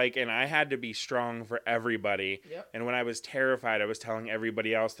I was Right. like, and I had to be strong for everybody. Yep. And when I was terrified, I was telling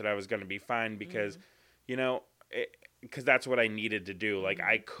everybody else that I was going to be fine because, because that's what I needed to do. Like,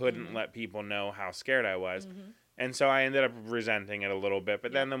 I couldn't let people know how scared I was. And so I ended up resenting it a little bit.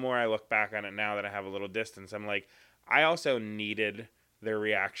 But then the more I look back on it now that I have a little distance, I'm like, I also needed their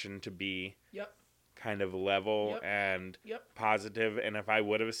reaction to be Yep. kind of level Yep. and Yep. positive. And if I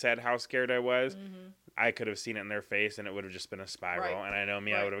would have said how scared I was, I could have seen it in their face and it would have just been a spiral. Right. And I know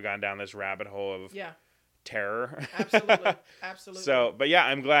me, I Right. would have gone down this rabbit hole of Yeah. terror. Absolutely. Absolutely. So, but yeah,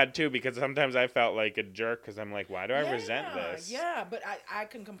 I'm glad too, because sometimes I felt like a jerk because I'm like, why do I resent this? Yeah, but I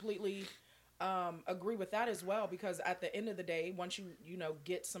can completely agree with that as well, because at the end of the day, once you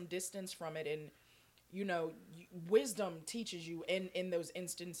get some distance from it, and wisdom teaches you in those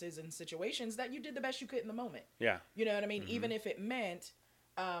instances and situations that you did the best you could in the moment. Yeah. You know what I mean? Even if it meant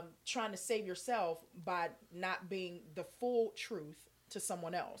trying to save yourself by not being the full truth to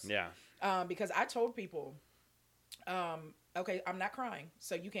someone else. Yeah. Because I told people, okay, I'm not crying,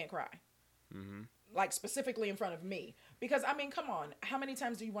 so you can't cry. Like specifically in front of me, because come on, how many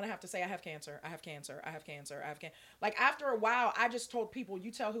times do you want to have to say I have cancer, I have cancer, I have cancer, I have cancer? Like after a while, I just told people,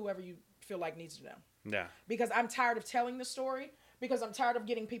 you tell whoever you feel like needs to know. Yeah. Because I'm tired of telling the story, because I'm tired of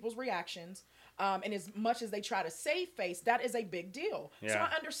getting people's reactions. And as much as they try to save face, that is a big deal. So Yeah.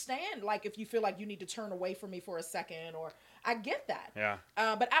 I understand, like, if you feel like you need to turn away from me for a second, or I get that. Yeah.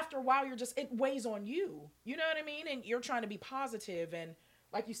 But after a while, it weighs on you. You know what I mean? And you're trying to be positive, and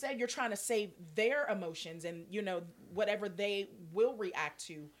like you said, you're trying to save their emotions and, whatever they will react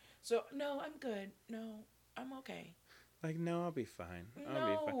to. So, no, I'm good. No, I'm okay. Like, no, I'll be fine. I'll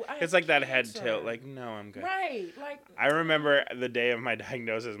No, be fine. I It's have like that head cancer. tilt. Like, no, I'm good. Right. Like, I remember the day of my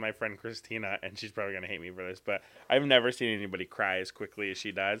diagnosis, my friend Christina, and she's probably going to hate me for this, but I've never seen anybody cry as quickly as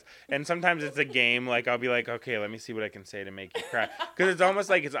she does. And sometimes it's a game. Like, I'll be like, okay, let me see what I can say to make you cry. Because it's almost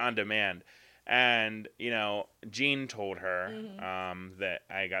like it's on demand. And, Jean told her that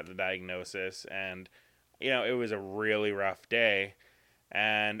I got the diagnosis. And, it was a really rough day.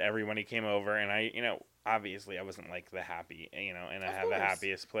 And everybody came over. And I, obviously I wasn't like the happy, and I had the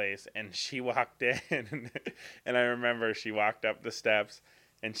happiest place. And she walked in. And I remember she walked up the steps.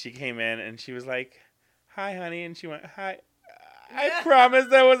 And she came in. And she was like, "Hi, honey." And she went, "Hi. I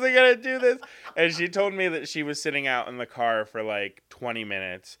promised I wasn't going to do this." And she told me that she was sitting out in the car for like 20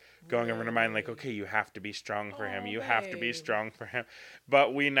 minutes going over to mine like, "Okay, you have to be strong for him. You have to be babe. strong for him."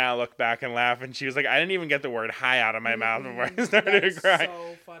 But we now look back and laugh, and she was like, "I didn't even get the word hi out of my mouth before I started That's crying."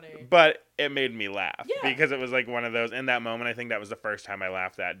 so funny. But it made me laugh Yeah. because it was like one of those, in that moment, I think that was the first time I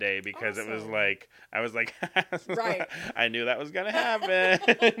laughed that day because it was Awesome. like, I was like, Right. I knew that was going to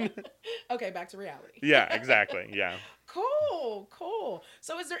happen. Okay, back to reality. Yeah, exactly. Yeah. Cool.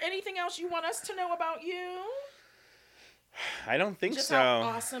 So is there anything else you want us to know about you? I don't think Just so. how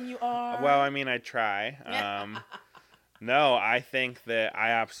awesome you are. Well, I mean, I try. No, I think that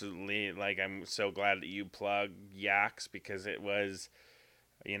I absolutely, like, I'm so glad that you plugged Yaks because it was,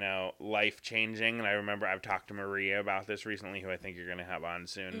 life changing. And I remember I've talked to Maria about this recently, who I think you're going to have on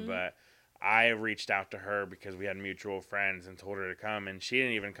soon. Mm-hmm. But I reached out to her because we had mutual friends and told her to come. And she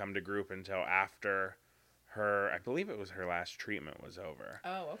didn't even come to group until after I believe it was her last treatment was over.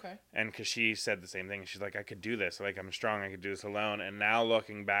 Oh, okay. And because she said the same thing. She's like, I could do this. Like, I'm strong. I could do this alone. And now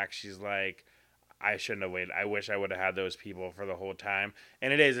looking back, she's like, I shouldn't have waited. I wish I would have had those people for the whole time.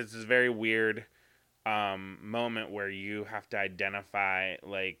 And it's this very weird moment where you have to identify,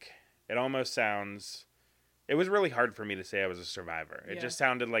 like, it almost sounds, it was really hard for me to say I was a survivor. It just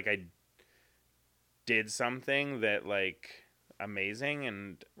sounded like I did something that, like, amazing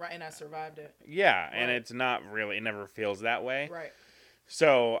and right, and I survived it. Yeah, right. And it's not really, it never feels that way. Right.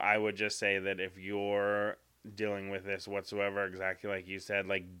 So I would just say that if you're dealing with this whatsoever, exactly like you said,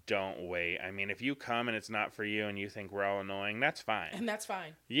 like, don't wait. I mean, if you come and it's not for you and you think we're all annoying, that's fine. And that's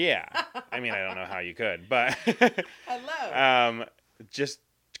fine. Yeah. I mean, I don't know how you could, but Hello. Just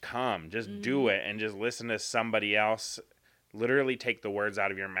come, just do it, and just listen to somebody else literally take the words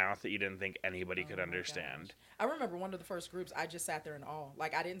out of your mouth that you didn't think anybody could understand. Gosh. I remember one of the first groups, I just sat there in awe.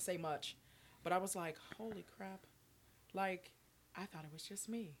 Like, I didn't say much, but I was like, holy crap. Like, I thought it was just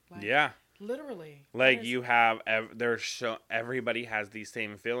me. Like, yeah. Literally. Like, you have, everybody has these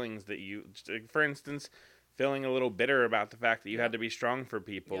same feelings that you, for instance, feeling a little bitter about the fact that you had to be strong for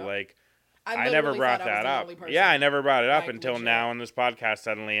people. Yep. Like, I never brought that up. Yeah, I never brought it up until now on this podcast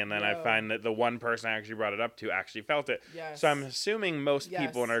suddenly, and then I find that the one person I actually brought it up to actually felt it. Yes. So I'm assuming most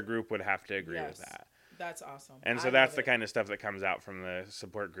people in our group would have to agree with that. That's awesome. And so that's the kind of stuff that comes out from the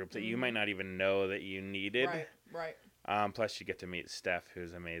support group that you might not even know that you needed. Right. Plus, you get to meet Steph,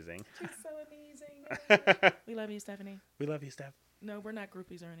 who's amazing. She's so amazing. We love you, Stephanie. We love you, Steph. No, we're not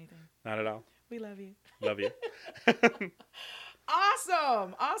groupies or anything. Not at all. We love you. Love you.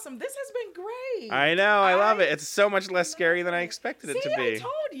 Awesome. This has been great. I know. I love it. It's so much less scary than I expected it to be. I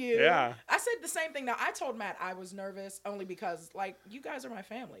told you. Yeah. I said the same thing. Now, I told Matt I was nervous only because, like, you guys are my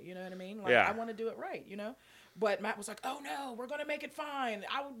family. You know what I mean? Like, I want to do it right, But Matt was like, oh, no, we're going to make it fine.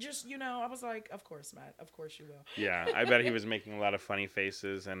 I would just, I was like, of course, Matt. Of course you will. Yeah. I bet he was making a lot of funny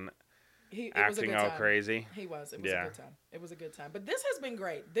faces and acting all crazy. He was. It was a good time. It was a good time. But this has been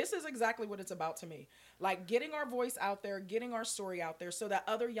great. This is exactly what it's about to me. Like, getting our voice out there, getting our story out there so that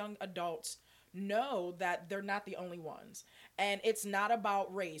other young adults know that they're not the only ones. And it's not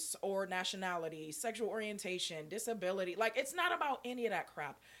about race or nationality, sexual orientation, disability. Like, it's not about any of that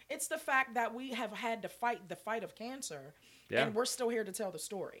crap. It's the fact that we have had to fight the fight of cancer, and we're still here to tell the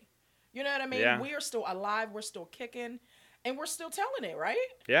story. You know what I mean? Yeah. We are still alive. We're still kicking. And we're still telling it, right?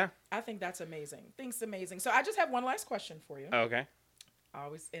 Yeah. I think that's amazing. It's amazing. So I just have one last question for you. Okay. I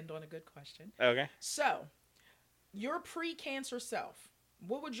always end on a good question. Okay. So, your pre-cancer self,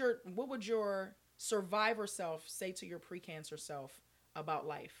 what would your survivor self say to your pre-cancer self about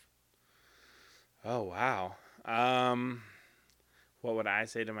life? Oh, wow. What would I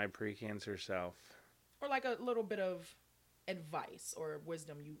say to my pre-cancer self? Or like a little bit of advice or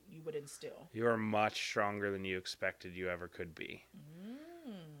wisdom you would instill. You are much stronger than you expected you ever could be.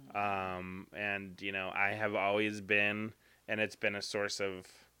 And I have always been, and it's been a source of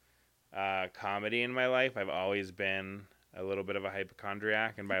comedy in my life. I've always been a little bit of a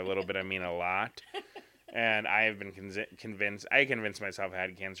hypochondriac, and by a little bit I mean a lot. And I have been convinced. I convinced myself I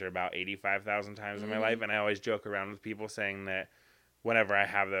had cancer about 85,000 times in my life, and I always joke around with people saying that whenever I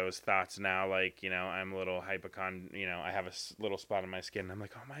have those thoughts now, like, I'm a little I have a little spot on my skin, and I'm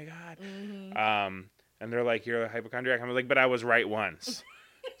like, oh my God. And they're like, you're a hypochondriac. I'm like, but I was right once.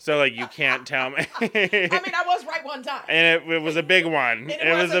 So, like, you can't tell me. I mean, I was right one time. And it was a big one.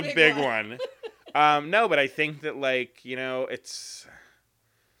 It was a big one. No, but I think that, like, it's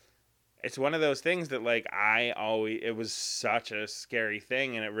one of those things that, like, it was such a scary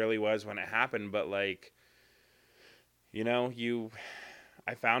thing, and it really was when it happened, but, like,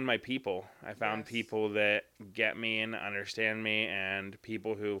 I found my people. I found people that get me and understand me, and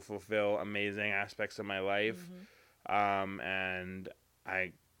people who fulfill amazing aspects of my life. And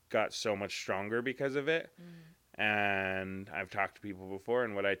I got so much stronger because of it. And I've talked to people before,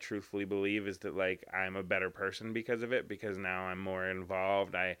 and what I truthfully believe is that, like, I'm a better person because of it, because now I'm more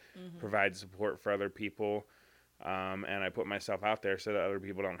involved. I provide support for other people. And I put myself out there so that other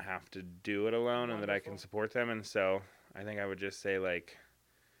people don't have to do it alone. Wonderful. And that I can support them. And so I think I would just say, like,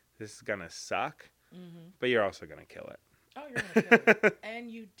 this is going to suck, but you're also going to kill it. Oh, you're going to kill it. And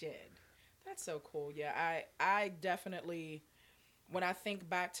you did. That's so cool. Yeah, I definitely, when I think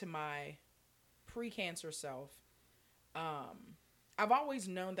back to my pre-cancer self, I I've always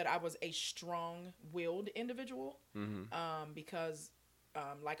known that I was a strong-willed individual, because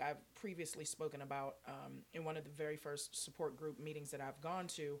like I've previously spoken about in one of the very first support group meetings that I've gone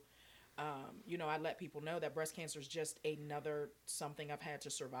to, you know, I let people know that breast cancer is just another something I've had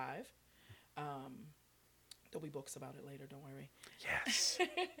to survive. There'll be books about it later, don't worry. Yes.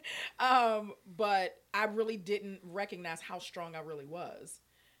 But I really didn't recognize how strong I really was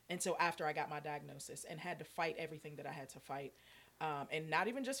until after I got my diagnosis and had to fight everything that I had to fight. And not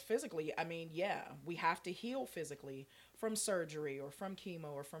even just physically. I mean, yeah, we have to heal physically from surgery or from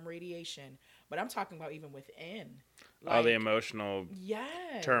chemo or from radiation. But I'm talking about even within. All the emotional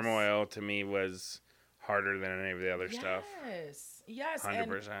yes. turmoil to me was harder than any of the other stuff. Yes.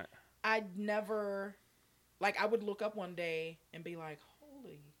 100%. And I'd never, like, I would look up one day and be like,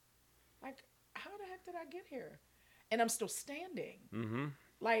 holy, like, how the heck did I get here? And I'm still standing. Mm-hmm.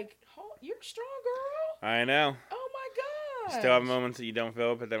 Like, you're strong, girl. I know. Oh, my God. Still have moments that you don't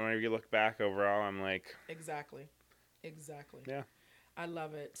feel, but then whenever you look back overall, I'm like... Exactly. Yeah. I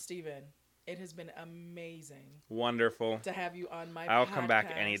love it. Steven, it has been amazing. Wonderful. To have you on my I'll podcast. come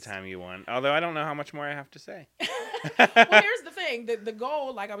back anytime you want. Although I don't know how much more I have to say. Well, here's the thing. The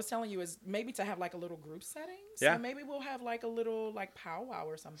goal, like I was telling you, is maybe to have like a little group setting. So yeah. maybe we'll have like a little like powwow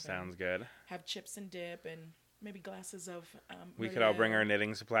or something. Sounds good. Have chips and dip and maybe glasses of we could all bring our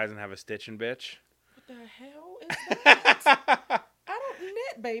knitting supplies and have a stitch and bitch. What the hell is that? I don't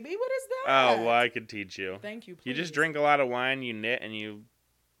knit, baby. What is that? Oh, well, I could teach you. Thank you, please. You just drink a lot of wine, you knit, and you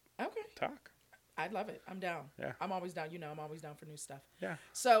talk. I love it. I'm down. Yeah. I'm always down. You know, I'm always down for new stuff. Yeah.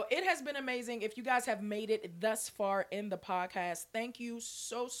 So it has been amazing. If you guys have made it thus far in the podcast, thank you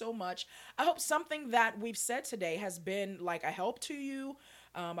so, so much. I hope something that we've said today has been like a help to you.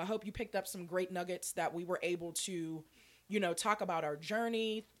 I hope you picked up some great nuggets that we were able to, you know, talk about our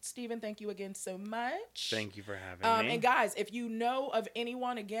journey. Steven, thank you again so much. Thank you for having me. And guys, if you know of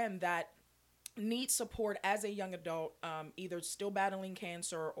anyone, again, that needs support as a young adult, either still battling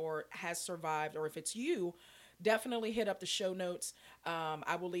cancer or has survived, or if it's you, definitely hit up the show notes.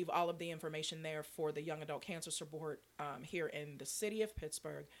 I will leave all of the information there for the young adult cancer support here in the city of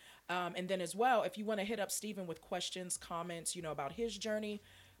Pittsburgh. And then as well, if you want to hit up Steven with questions, comments, you know, about his journey,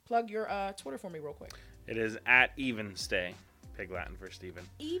 plug your Twitter for me real quick. It is at Evenstay. Pig Latin for Steven.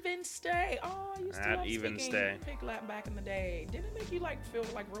 Evenstay. Oh, I used to love speaking Evenstay. Pig Latin back in the day. Didn't it make you like feel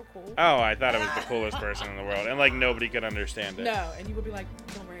like real cool? Oh, I thought I was the coolest person in the world, and like nobody could understand it. No, and you would be like,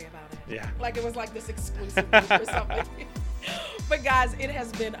 "Don't worry about it." Yeah. Like it was like this exclusive group or something. But guys, it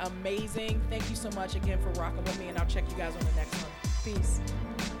has been amazing. Thank you so much again for rocking with me, and I'll check you guys on the next one. Peace.